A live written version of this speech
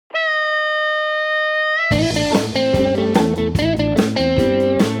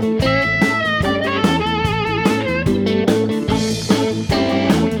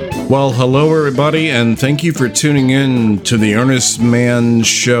Well, hello everybody, and thank you for tuning in to the Earnest Mann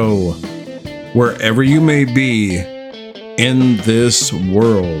Show, wherever you may be in this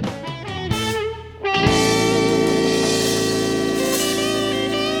world.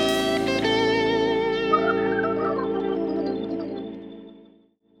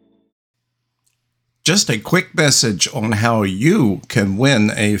 Just a quick message on how you can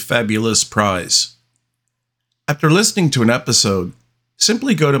win a fabulous prize. After listening to an episode,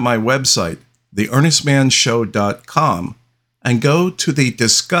 simply go to my website, theearnestmanshow.com, and go to the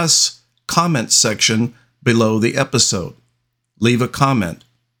Discuss comment section below the episode. Leave a comment.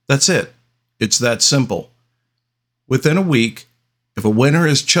 That's it. It's that simple. Within a week, if a winner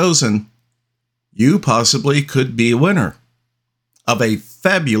is chosen, you possibly could be a winner of a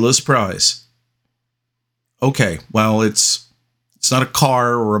fabulous prize. Okay, well, it's not a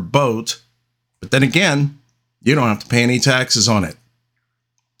car or a boat, but then again, you don't have to pay any taxes on it.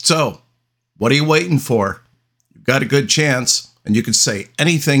 So, what are you waiting for? You've got a good chance, and you can say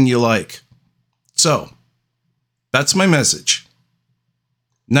anything you like. So, that's my message.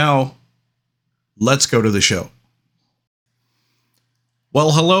 Now, let's go to the show.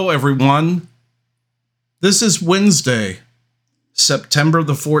 Well, hello, everyone. This is Wednesday, September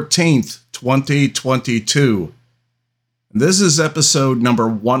the 14th, 2022. This is episode number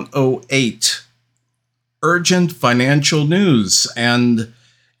 108, Urgent Financial News, and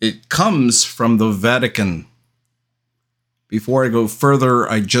it comes from the Vatican. Before I go further,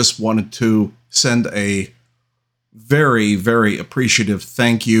 I just wanted to send a very, very appreciative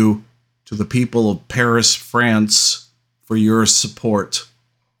thank you to the people of Paris, France, for your support.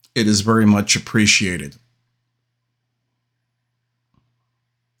 It is very much appreciated.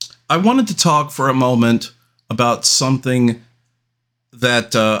 I wanted to talk for a moment about something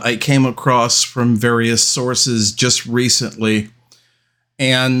that I came across from various sources just recently.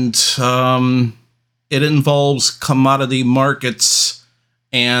 And it involves commodity markets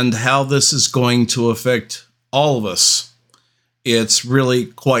and how this is going to affect all of us. It's really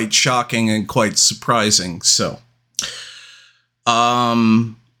quite shocking and quite surprising. So,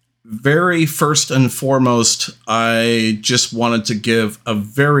 very first and foremost, I just wanted to give a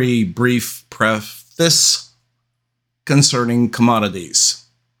very brief preface concerning commodities.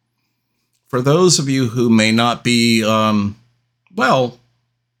 For those of you who may not be,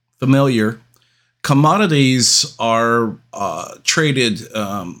 familiar, commodities are traded,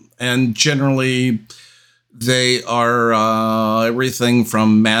 and generally they are everything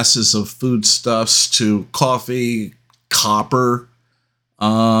from masses of foodstuffs to coffee, copper,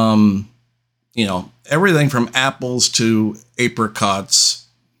 everything from apples to apricots.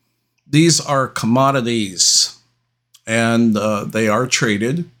 These are commodities, and they are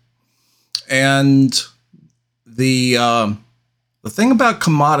traded. And the thing about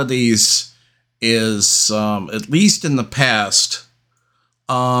commodities is, at least in the past,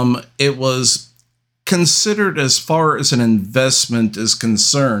 it was considered, as far as an investment is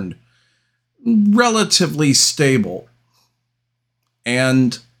concerned, relatively stable.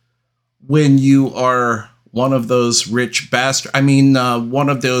 And when you are one of those one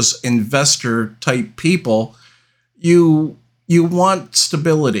of those investor type people, you want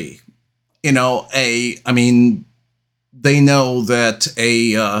stability. They know that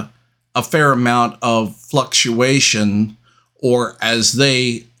a fair amount of fluctuation, or as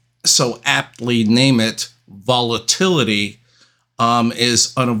they so aptly name it, volatility,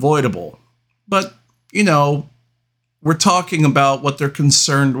 is unavoidable. But, we're talking about what they're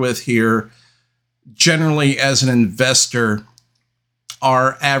concerned with here, generally as an investor,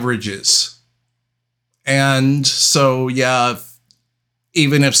 are averages. And so,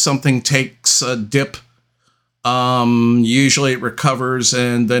 even if something takes a dip, usually it recovers,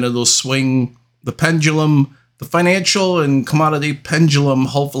 and then it'll swing the pendulum. The financial and commodity pendulum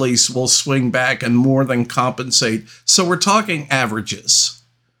hopefully will swing back and more than compensate. So we're talking averages.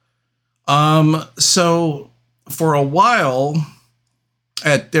 So for a while,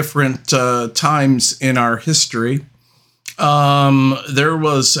 at different times in our history, there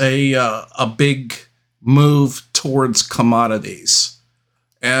was a big move towards commodities.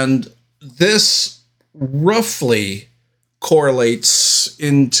 And this roughly correlates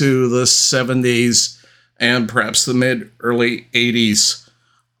into the 70s and perhaps the early 80s,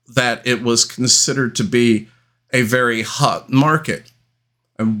 that it was considered to be a very hot market.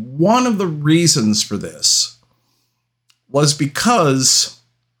 And one of the reasons for this was because,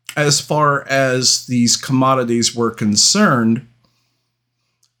 as far as these commodities were concerned,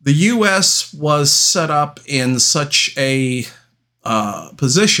 the U.S. was set up in such a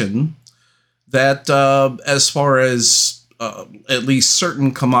position that as far as at least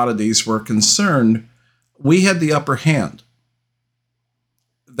certain commodities were concerned, we had the upper hand.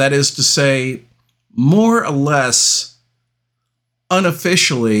 That is to say, more or less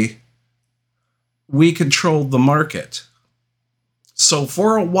unofficially, we controlled the market. So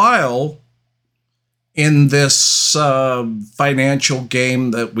for a while, in this financial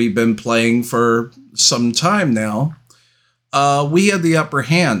game that we've been playing for some time now, we had the upper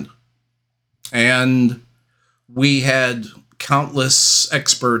hand. And we had countless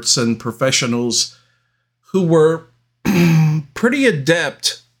experts and professionals who were pretty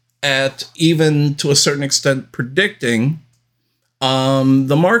adept at, even to a certain extent, predicting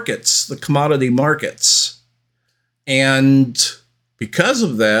the markets, the commodity markets. And because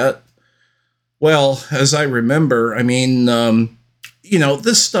of that, well, as I remember, I mean,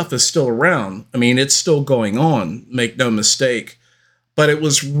 this stuff is still around. I mean, it's still going on, make no mistake. But it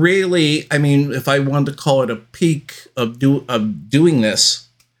was really, I mean, if I wanted to call it a peak of doing this,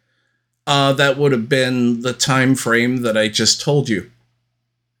 that would have been the time frame that I just told you.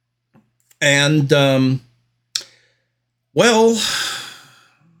 And, well,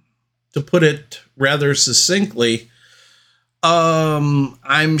 to put it rather succinctly,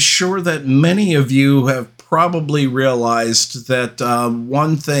 I'm sure that many of you have probably realized that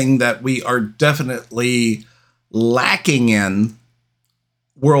one thing that we are definitely lacking in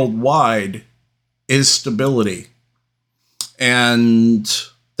worldwide is stability. And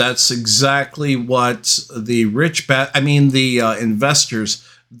that's exactly what the investors,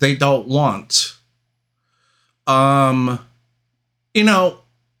 they don't want.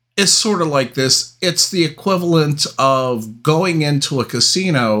 It's sort of like this. It's the equivalent of going into a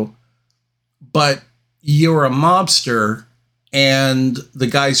casino, but you're a mobster, and the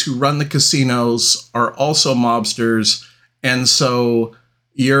guys who run the casinos are also mobsters, and so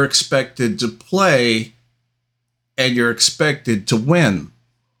you're expected to play, and you're expected to win.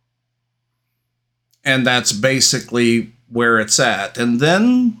 And that's basically where it's at. And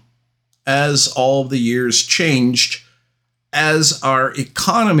then, as all the years changed, as our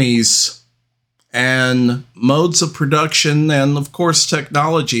economies and modes of production and, of course,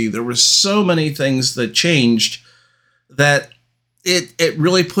 technology, there were so many things that changed that it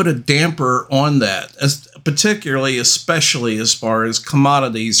really put a damper on that, especially as far as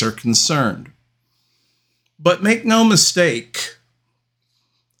commodities are concerned. But make no mistake,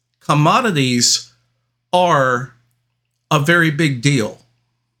 commodities are a very big deal.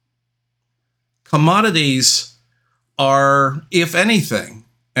 Commodities are, if anything,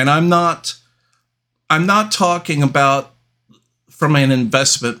 and I'm not talking about from an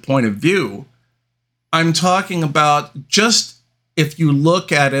investment point of view. I'm talking about just if you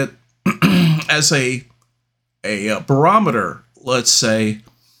look at it as a barometer, let's say,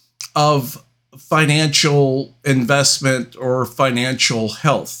 of financial investment or financial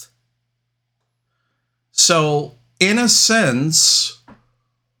health. So, in a sense,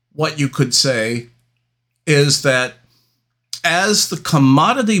 what you could say is that as the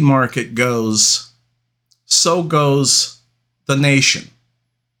commodity market goes, so goes the nation,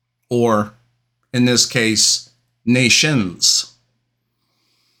 or in this case, nations.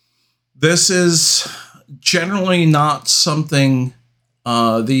 This is generally not something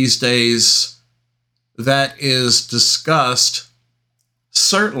these days that is discussed,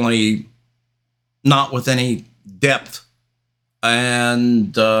 certainly not with any depth.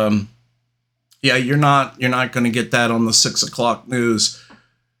 And you're not going to get that on the 6 o'clock news.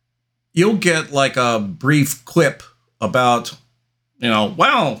 You'll get like a brief clip about,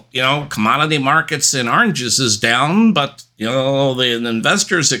 commodity markets in oranges is down, but, the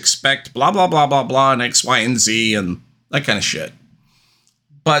investors expect blah, blah, blah, blah, blah, and X, Y, and Z, and that kind of shit.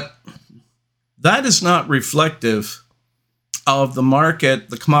 But that is not reflective of the market,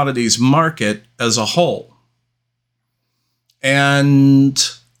 the commodities market as a whole. And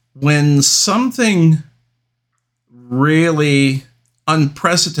when something really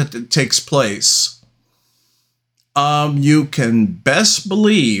unprecedented takes place, you can best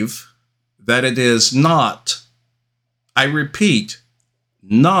believe that it is not, I repeat,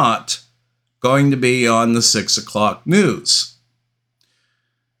 not going to be on the 6 o'clock news.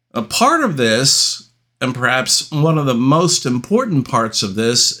 A part of this, and perhaps one of the most important parts of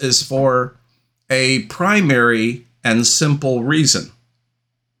this, is for a primary and simple reason.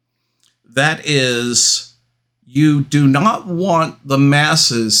 That is, you do not want the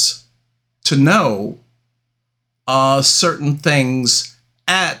masses to know certain things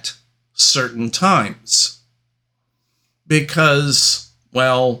at certain times. Because,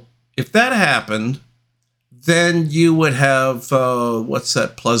 well, if that happened, then you would have, what's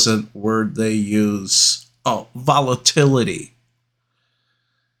that pleasant word they use? volatility.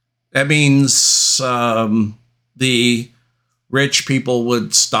 That means the rich people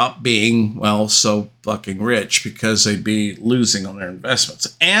would stop being, well, so fucking rich because they'd be losing on their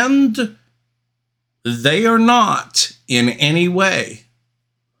investments. And they are not in any way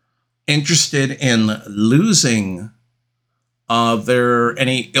interested in losing their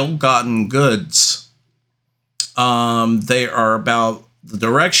any ill-gotten goods. They are about, the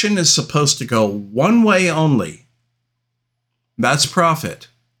direction is supposed to go one way only. That's profit.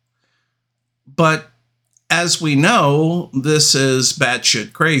 But as we know, this is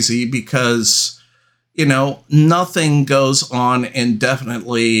batshit crazy because, nothing goes on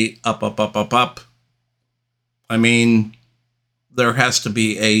indefinitely up, up, up, up, up. I mean, there has to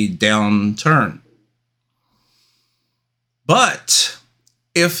be a downturn. But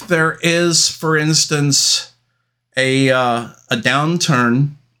if there is, for instance, a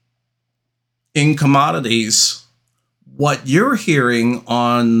downturn in commodities, what you're hearing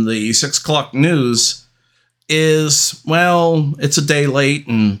on the 6 o'clock news is, well, it's a day late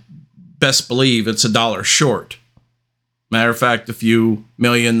and best believe it's $1 short. Matter of fact, a few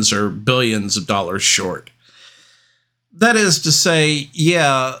millions or billions of dollars short. That is to say,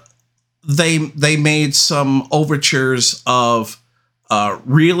 yeah, they made some overtures of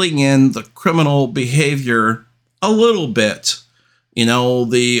reeling in the criminal behavior a little bit. All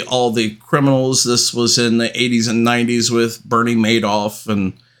the criminals. This was in the 80s and 90s with Bernie Madoff,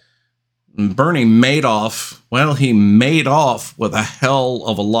 and Bernie Madoff, well, he made off with a hell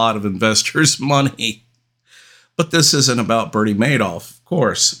of a lot of investors' money. But this isn't about Bernie Madoff, of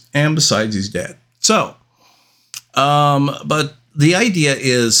course. And besides, he's dead. So, but the idea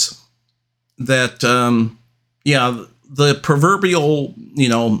is that, the proverbial,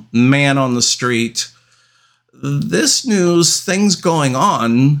 man on the street, this news, things going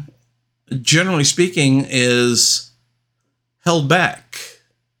on, generally speaking, is held back.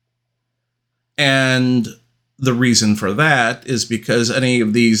 And the reason for that is because any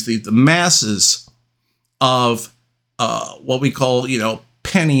of these, the masses of what we call,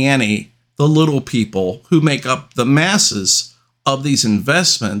 penny ante, the little people who make up the masses of these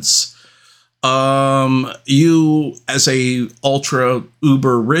investments, you as a ultra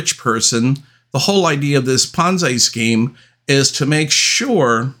uber rich person, the whole idea of this Ponzi scheme is to make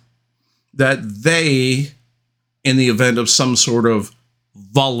sure that they, in the event of some sort of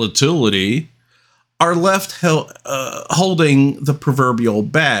volatility, are left holding the proverbial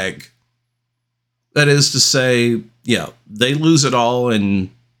bag. That is to say, yeah, they lose it all, and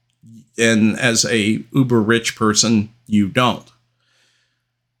as a uber rich person, you don't.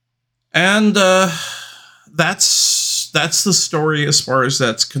 And that's the story as far as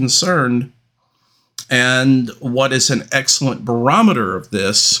that's concerned. And what is an excellent barometer of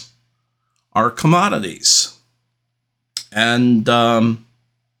this are commodities. And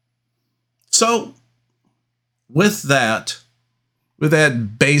so with that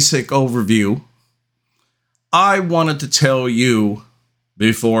basic overview, I wanted to tell you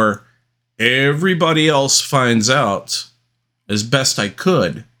before everybody else finds out, as best I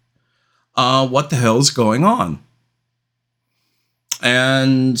could, what the hell is going on.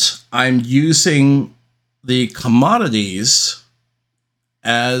 And I'm using the commodities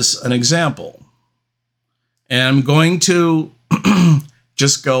as an example. And I'm going to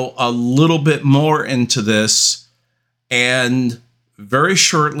just go a little bit more into this, and very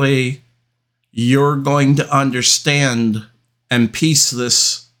shortly you're going to understand and piece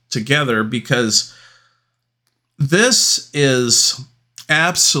this together, because this is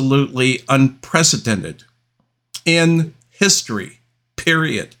absolutely unprecedented in history,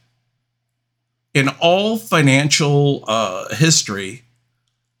 period. In all financial history,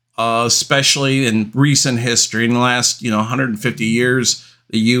 especially in recent history, in the last 150 years,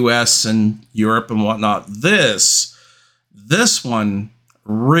 the U.S. and Europe and whatnot, this one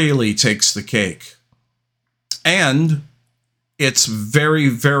really takes the cake. And it's very,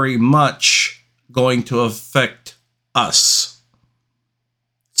 very much going to affect us.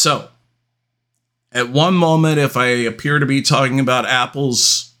 So, at one moment, if I appear to be talking about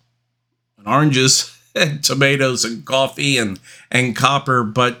apples and oranges and tomatoes and coffee and copper,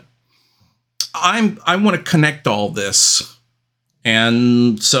 but I want to connect all this.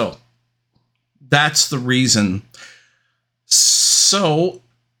 And so that's the reason. So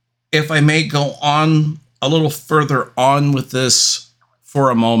if I may go on a little further on with this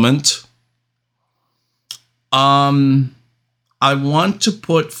for a moment, I want to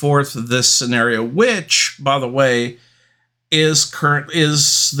put forth this scenario, which, by the way, is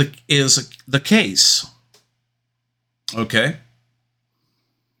the case. Okay.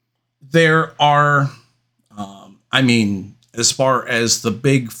 There are I mean, as far as the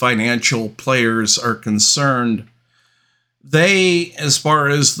big financial players are concerned, they, as far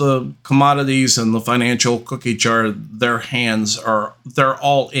as the commodities and the financial cookie jar, they're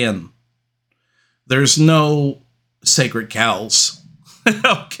all in. There's no sacred cows.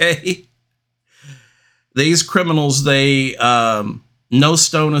 Okay? These criminals, no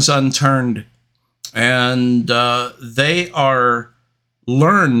stone is unturned, and they are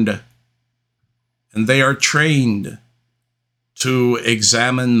learned and they are trained to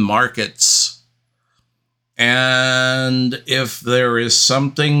examine markets. And if there is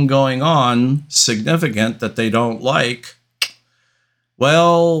something going on significant that they don't like,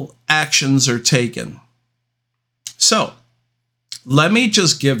 well, actions are taken. So, let me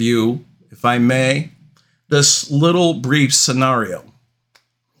just give you, if I may, this little brief scenario.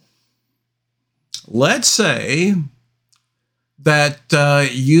 Let's say that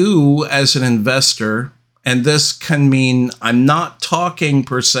you, as an investor, and this can mean, I'm not talking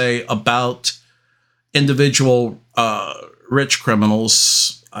per se about individual rich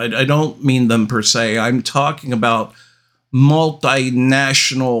criminals. I don't mean them per se. I'm talking about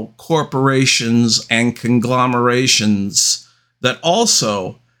multinational corporations and conglomerations that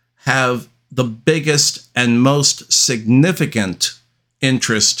also have the biggest and most significant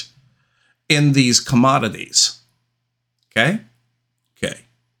interest in these commodities. Okay? Okay.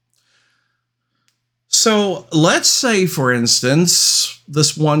 So let's say, for instance,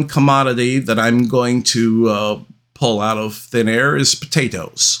 this one commodity that I'm going to pull out of thin air is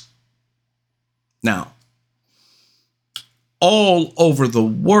potatoes. Now, all over the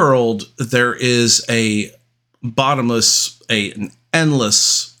world, there is an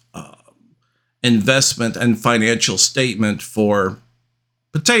endless investment and financial statement for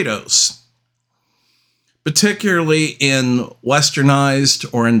potatoes, particularly in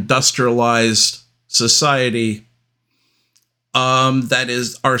westernized or industrialized society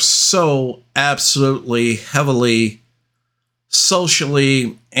are so absolutely heavily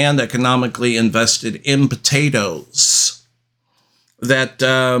socially and economically invested in potatoes that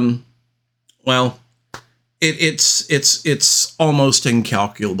it's almost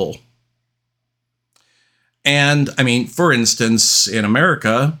incalculable. And I mean, for instance, in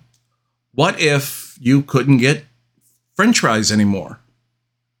America, what if you couldn't get French fries anymore?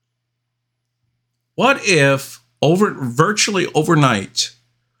 What if virtually overnight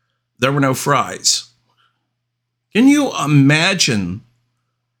there were no fries? Can you imagine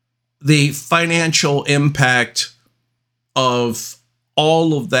the financial impact of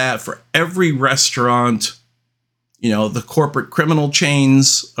all of that for every restaurant? The corporate criminal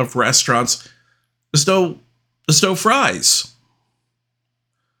chains of restaurants. There's no fries.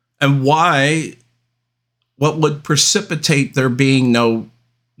 And why? What would precipitate there being no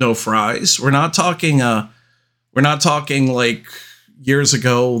fries? We're not talking like years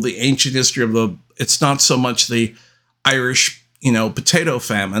ago, the ancient history of it's not so much the Irish, potato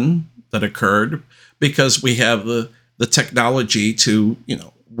famine that occurred, because we have the technology to,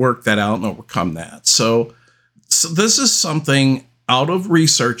 work that out and overcome that. So this is something out of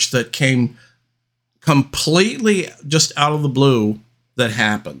research that came completely just out of the blue that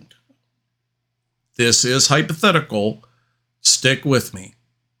happened. This is hypothetical. Stick with me.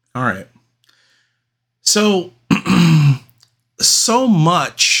 All right. So, so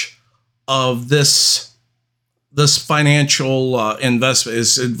much of this financial investment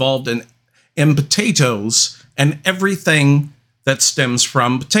is involved in potatoes and everything that stems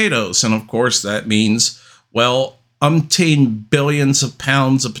from potatoes. And of course, that means, umpteen billions of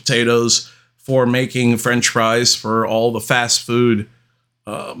pounds of potatoes for making French fries for all the fast food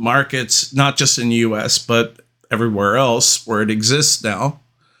markets, not just in the U.S., but everywhere else where it exists now.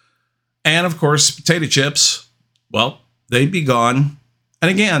 And of course, potato chips, they'd be gone. And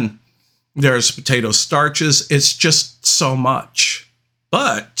again, there's potato starches. It's just so much.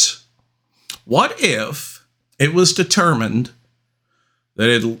 But what if it was determined that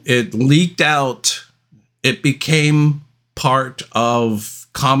it leaked out, it became part of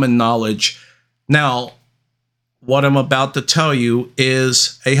common knowledge? Now, what I'm about to tell you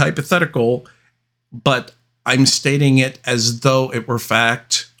is a hypothetical, but I'm stating it as though it were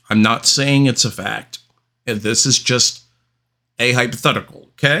fact. I'm not saying it's a fact. This is just a hypothetical,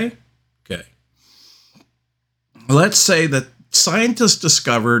 okay? Okay. Let's say that scientists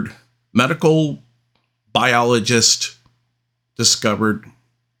discovered, medical biologists discovered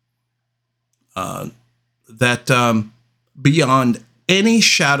that beyond any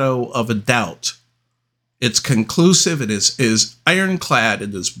shadow of a doubt, it's conclusive, it is ironclad,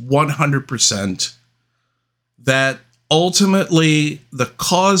 it is 100%, that ultimately the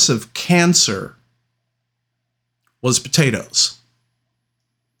cause of cancer was potatoes.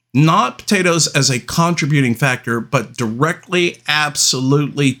 Not potatoes as a contributing factor, but directly,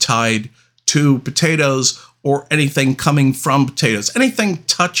 absolutely tied to potatoes or anything coming from potatoes. Anything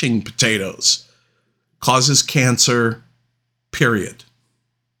touching potatoes causes cancer, period.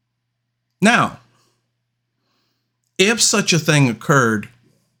 Now, if such a thing occurred,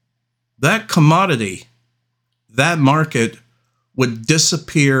 that commodity, that market would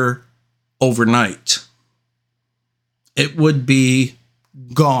disappear overnight. It would be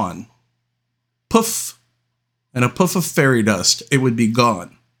gone. Poof. And a puff of fairy dust, it would be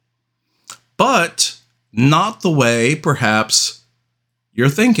gone. But not the way, perhaps, you're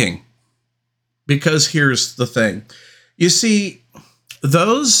thinking. Because here's the thing. You see,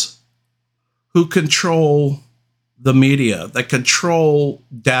 those who control the media, that control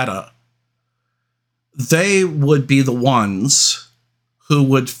data, they would be the ones who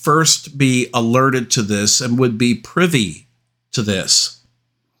would first be alerted to this and would be privy to this.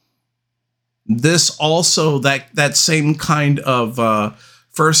 This also, that same kind of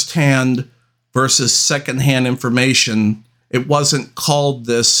firsthand versus secondhand information, it wasn't called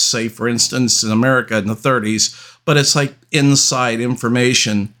this, say, for instance, in America in the 30s, but it's like inside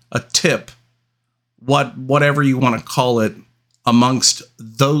information, a tip, whatever you want to call it, amongst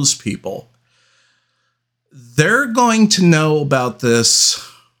those people. They're going to know about this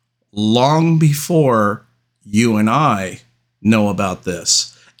long before you and I know about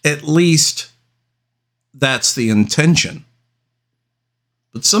this. At least that's the intention.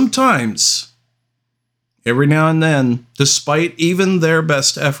 But sometimes, every now and then, despite even their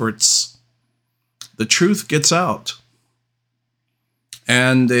best efforts, the truth gets out.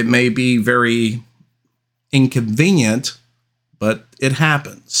 And it may be very inconvenient, but it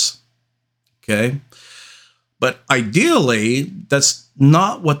happens. Okay? But ideally, that's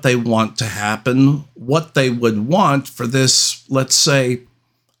not what they want to happen. What they would want for this, let's say,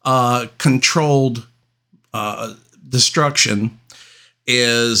 controlled destruction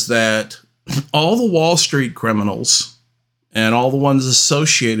is that all the Wall Street criminals and all the ones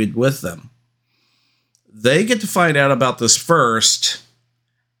associated with them, they get to find out about this first,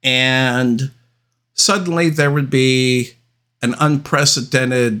 and suddenly there would be an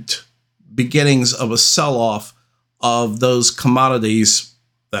unprecedented beginnings of a sell-off of those commodities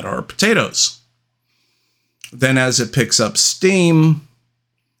that are potatoes. Then as it picks up steam,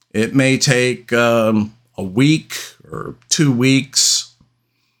 it may take a week or 2 weeks.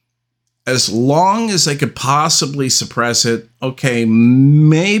 As long as they could possibly suppress it, okay,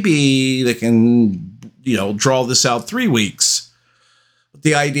 maybe they can, draw this out 3 weeks. But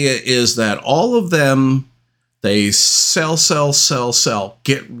the idea is that all of them, they sell,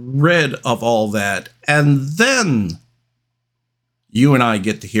 get rid of all that, and then you and I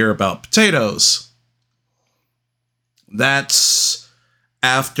get to hear about potatoes. That's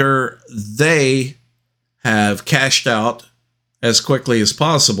after they have cashed out as quickly as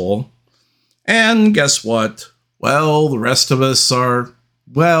possible. And guess what? Well, the rest of us are,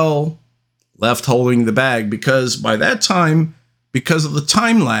 left holding the bag, because by that time, because of the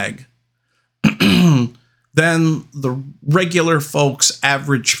time lag, then the regular folks,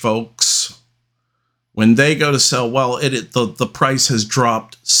 average folks, when they go to sell, the price has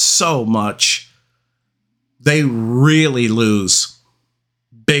dropped so much, they really lose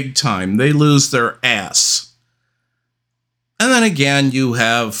big time. They lose their ass. And then again, you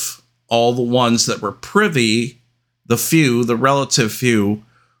have all the ones that were privy, the relative few,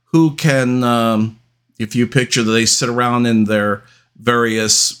 who can, if you picture that they sit around in their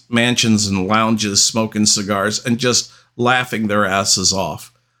various mansions and lounges smoking cigars and just laughing their asses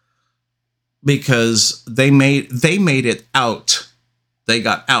off because they made it out. They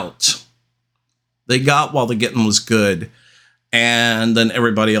got out. They got while the getting was good, and then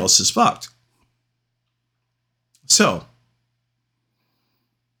everybody else is fucked. So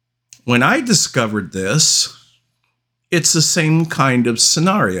when I discovered this, it's the same kind of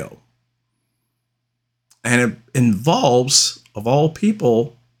scenario, and it involves, of all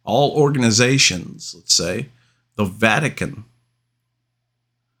people, all organizations, let's say, the Vatican.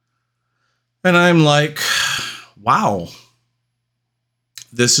 And I'm like, wow,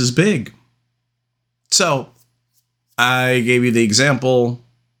 this is big. So I gave you the example,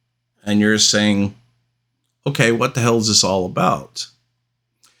 and you're saying, okay, what the hell is this all about?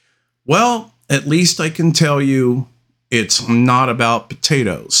 Well, at least I can tell you it's not about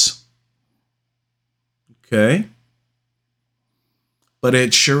potatoes. Okay? But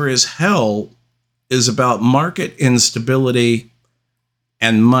it sure as hell is about market instability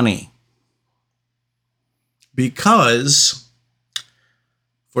and money. Because,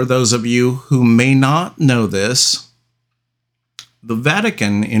 for those of you who may not know this, the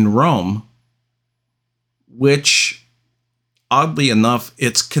Vatican in Rome, which oddly enough,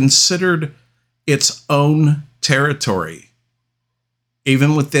 it's considered its own territory.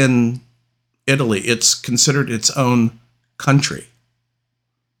 Even within Italy, it's considered its own country.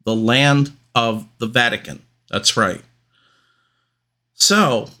 The land of the Vatican. That's right.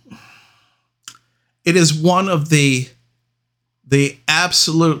 So, it is one of the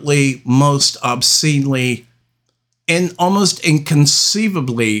absolutely most obscenely and almost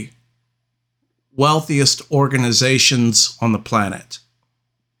inconceivably wealthiest organizations on the planet.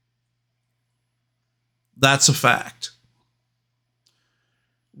 That's a fact.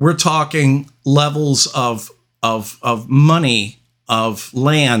 We're talking levels of money, of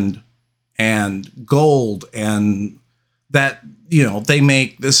land and gold, and that, they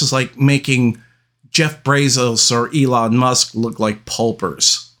make, this is like making Jeff Bezos or Elon Musk look like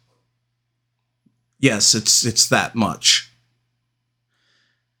paupers. Yes, it's that much.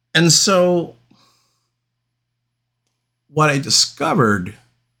 And so what I discovered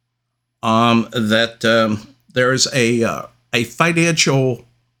that there's a financial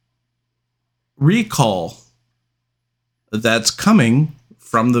recall that's coming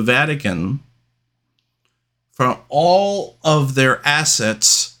from the Vatican from all of their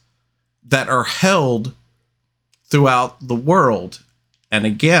assets that are held throughout the world. And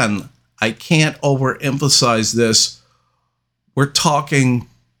again, I can't overemphasize this. We're talking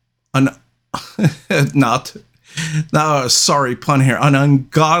not a sorry pun here, an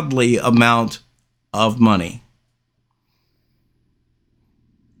ungodly amount of money.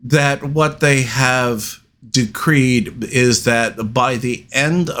 That what they have decreed is that by the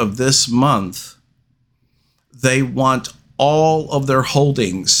end of this month, they want all of their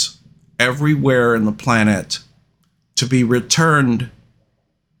holdings everywhere in the planet to be returned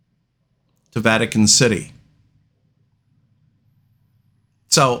to Vatican City.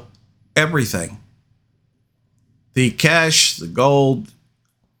 So everything, the cash, the gold,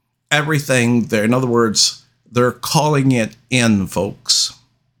 everything there. In other words, they're calling it in, folks.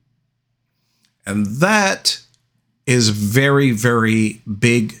 And that is very, very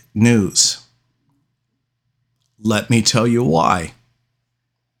big news. Let me tell you why.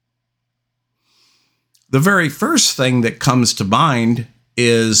 The very first thing that comes to mind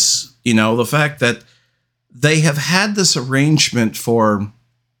is, the fact that they have had this arrangement for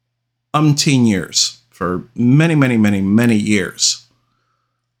umpteen years, for many, many, many, many years.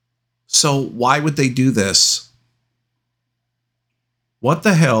 So why would they do this? What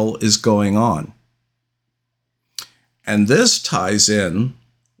the hell is going on? And this ties in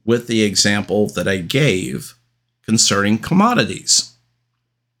with the example that I gave concerning commodities.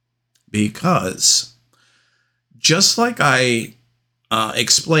 Because just like I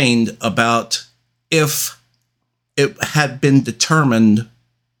explained about if it had been determined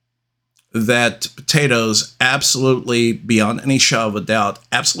that potatoes absolutely, beyond any shadow of a doubt,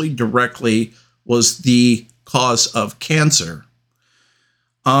 absolutely directly was the cause of cancer,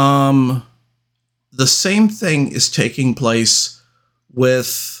 the same thing is taking place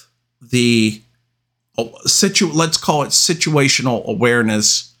with the let's call it situational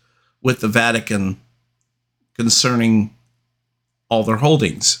awareness with the Vatican concerning all their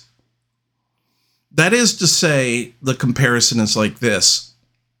holdings. That is to say, the comparison is like this.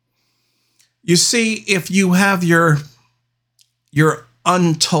 You see, if you have your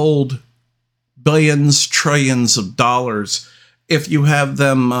untold billions, trillions of dollars, if you have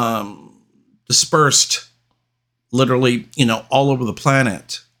them dispersed literally, all over the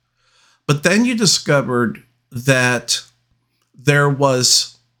planet, but then you discovered that there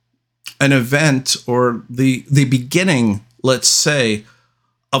was an event or the beginning, let's say,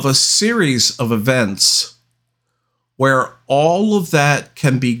 of a series of events where all of that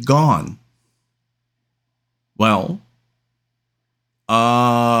can be gone. Well,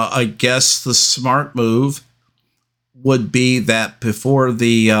 I guess the smart move would be that before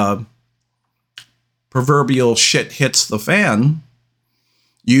the proverbial shit hits the fan,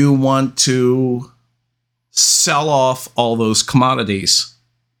 you want to sell off all those commodities.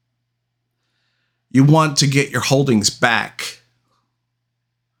 You want to get your holdings back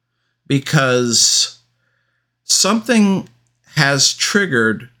because something has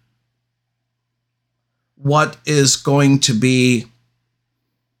triggered what is going to be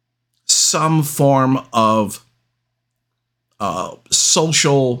some form of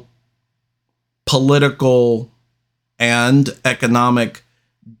social, political, and economic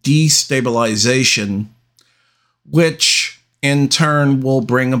destabilization, which in turn will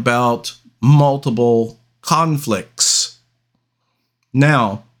bring about multiple conflicts.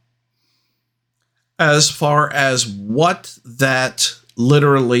 Now, As far as what that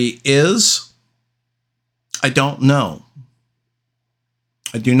literally is, I don't know.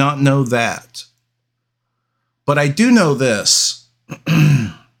 I do not know that. But I do know this.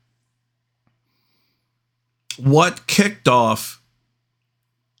 What kicked off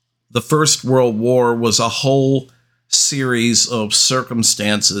the First World War was a whole series of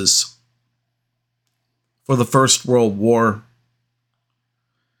circumstances for the First World War.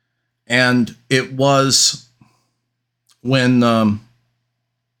 And it was when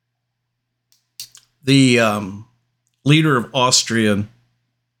the leader of Austria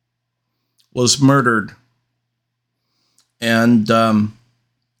was murdered. And that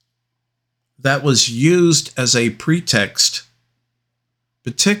was used as a pretext,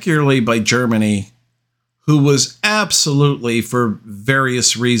 particularly by Germany, who was absolutely, for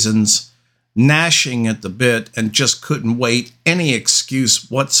various reasons, gnashing at the bit and just couldn't wait any excuse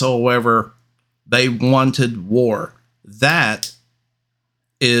whatsoever. They wanted war. That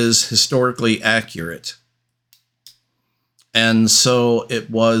is historically accurate. And so it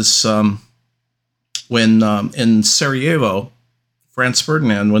was when in Sarajevo, Franz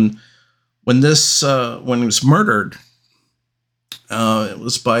Ferdinand, when he was murdered, it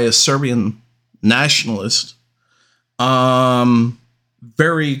was by a Serbian nationalist.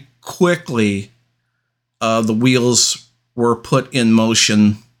 Very quickly, the wheels were put in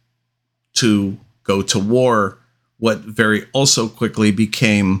motion to go to war. What very also quickly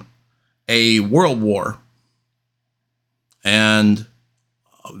became a world war, and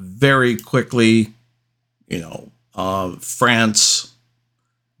very quickly, France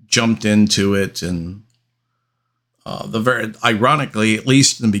jumped into it, and very ironically, at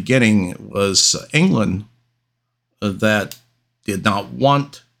least in the beginning, it was England that did not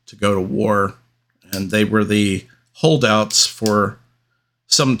want to go to war, and they were the holdouts for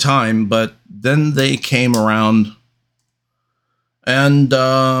some time, but then they came around, and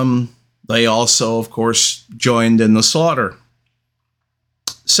they also, of course, joined in the slaughter.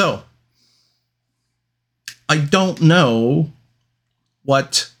 So, I don't know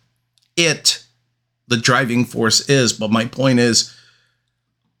what the driving force is, but my point is,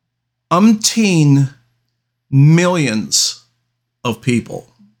 umpteen millions of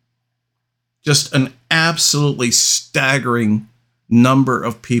people, just an absolutely staggering number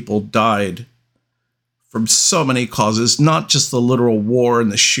of people died from so many causes, not just the literal war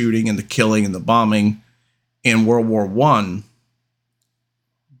and the shooting and the killing and the bombing in World War I,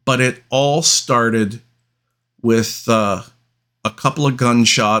 but it all started with a couple of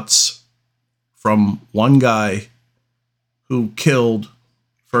gunshots from one guy who killed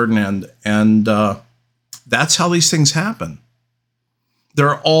Ferdinand. And that's how these things happen. There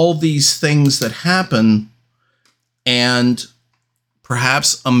are all these things that happen, and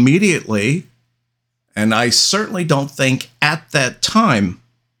perhaps immediately, and I certainly don't think at that time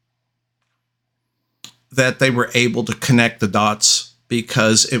that they were able to connect the dots,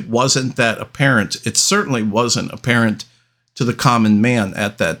 because it wasn't that apparent. It certainly wasn't apparent to the common man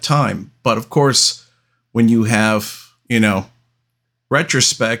at that time. But of course, when you have,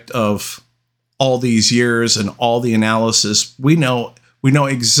 retrospect of all these years and all the analysis, we know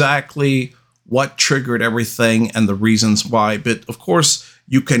exactly what triggered everything and the reasons why. But of course,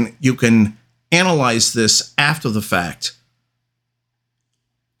 you can analyze this after the fact,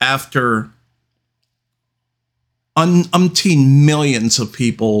 after umpteen millions of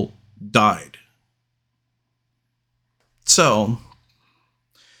people died. So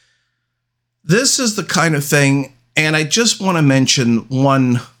this is the kind of thing, and I just want to mention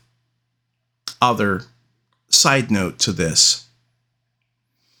one other side note to this.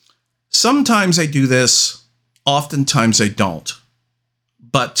 Sometimes I do this, oftentimes I don't.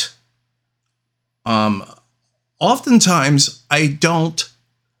 But oftentimes I don't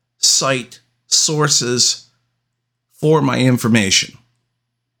cite sources for my information.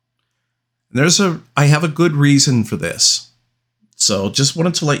 I have a good reason for this. So just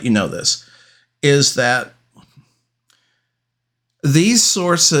wanted to let you know this, is that these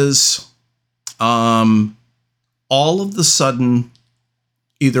sources, all of the sudden,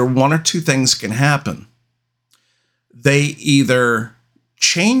 either one or two things can happen. They either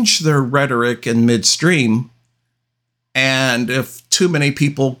change their rhetoric in midstream, and if too many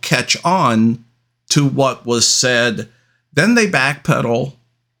people catch on to what was said, then they backpedal,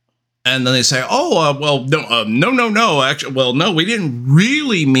 and then they say, no, actually, well, no, we didn't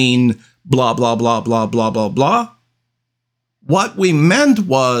really mean blah, blah, blah, blah, blah, blah, blah. What we meant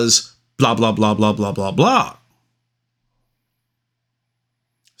was blah, blah, blah, blah, blah, blah, blah.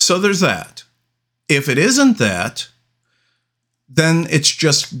 So there's that. If it isn't that, then it's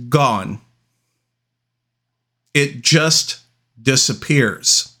just gone. It just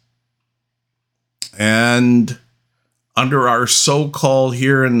disappears. And under our so-called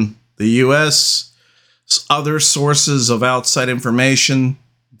here in the U.S., other sources of outside information,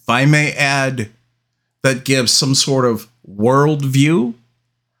 if I may add, that gives some sort of worldview,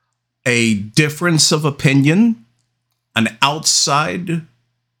 a difference of opinion, an outside,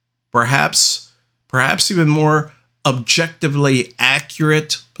 perhaps even more objectively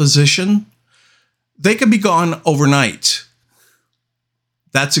accurate position, they can be gone overnight.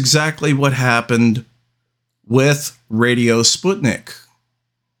 That's exactly what happened with Radio Sputnik.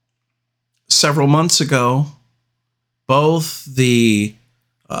 Several months ago, both the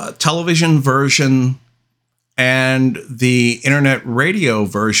television version and the internet radio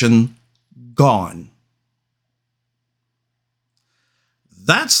version gone.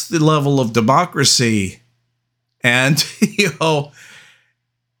 That's the level of democracy and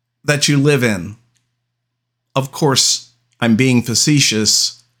that you live in. Of course, I'm being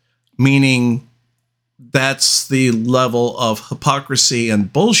facetious, meaning that's the level of hypocrisy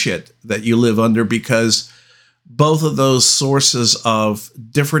and bullshit that you live under, because both of those sources of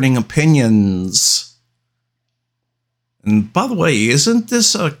differing opinions. And by the way, isn't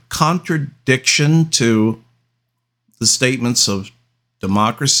this a contradiction to the statements of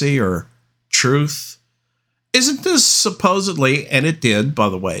democracy or truth? Isn't this supposedly, and it did, by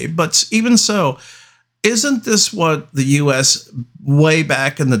the way, but even so, isn't this what the U.S. way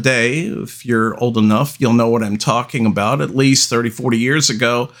back in the day, if you're old enough, you'll know what I'm talking about, at least 30, 40 years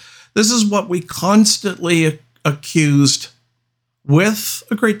ago, this is what we constantly accused, with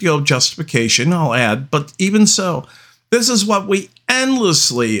a great deal of justification, I'll add, but even so, this is what we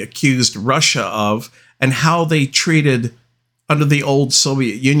endlessly accused Russia of, and how they treated, under the old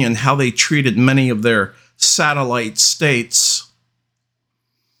Soviet Union, how they treated many of their satellite states.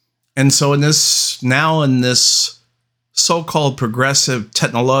 And so in this so-called progressive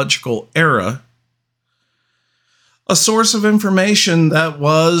technological era, a source of information that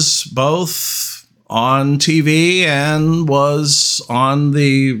was both on TV and was on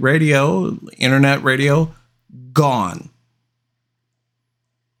the radio, internet radio, gone.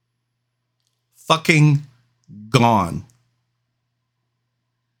 Fucking gone.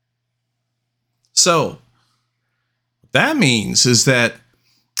 So, what that means is that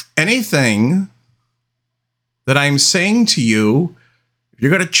anything that I'm saying to you, if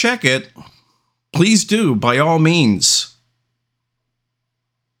you're going to check it, please do, by all means.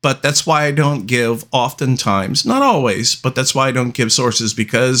 But that's why I don't give oftentimes, not always, but that's why I don't give sources,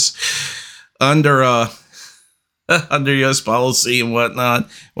 because under U.S. policy and whatnot,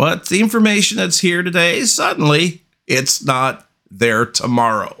 the information that's here today, suddenly it's not there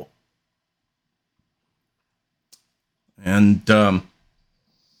tomorrow. And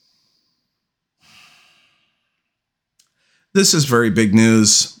this is very big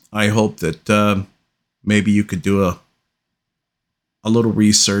news. I hope that maybe you could do a little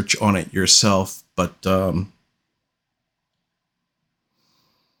research on it yourself. But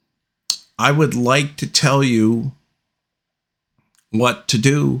I would like to tell you what to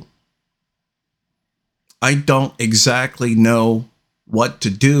do. I don't exactly know what to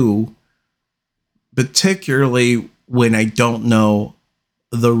do, particularly when I don't know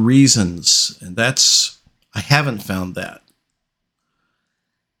the reasons. And I haven't found that.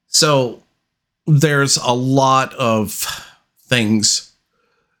 So there's a lot of things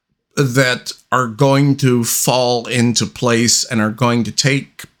that are going to fall into place and are going to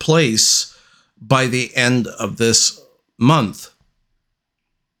take place by the end of this month.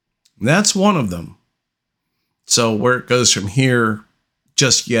 That's one of them. So where it goes from here,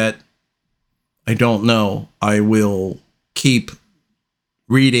 just yet, I don't know. I will keep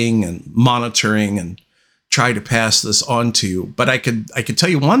reading and monitoring and try to pass this on to you. But I could tell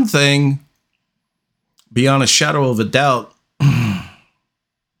you one thing, beyond a shadow of a doubt.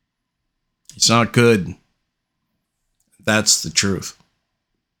 It's not good. That's the truth.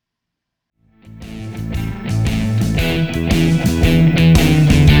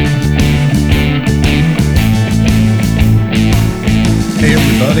 Hey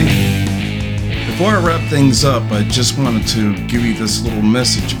everybody. Before I wrap things up, I just wanted to give you this little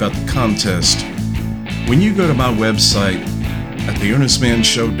message about the contest. When you go to my website at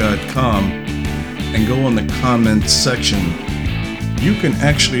theearnestmanshow.com and go on the comments section, you can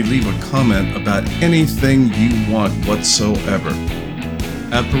actually leave a comment about anything you want whatsoever.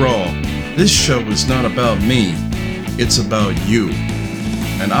 After all, this show is not about me, it's about you.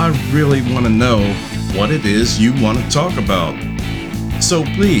 And I really want to know what it is you want to talk about. So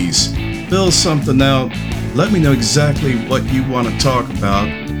please, fill something out, let me know exactly what you want to talk about,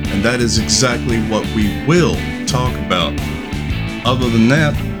 and that is exactly what we will talk about. Other than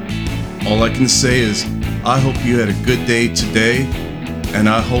that, all I can say is I hope you had a good day today, and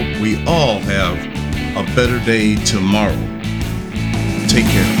I hope we all have a better day tomorrow. Take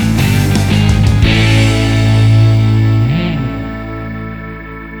care.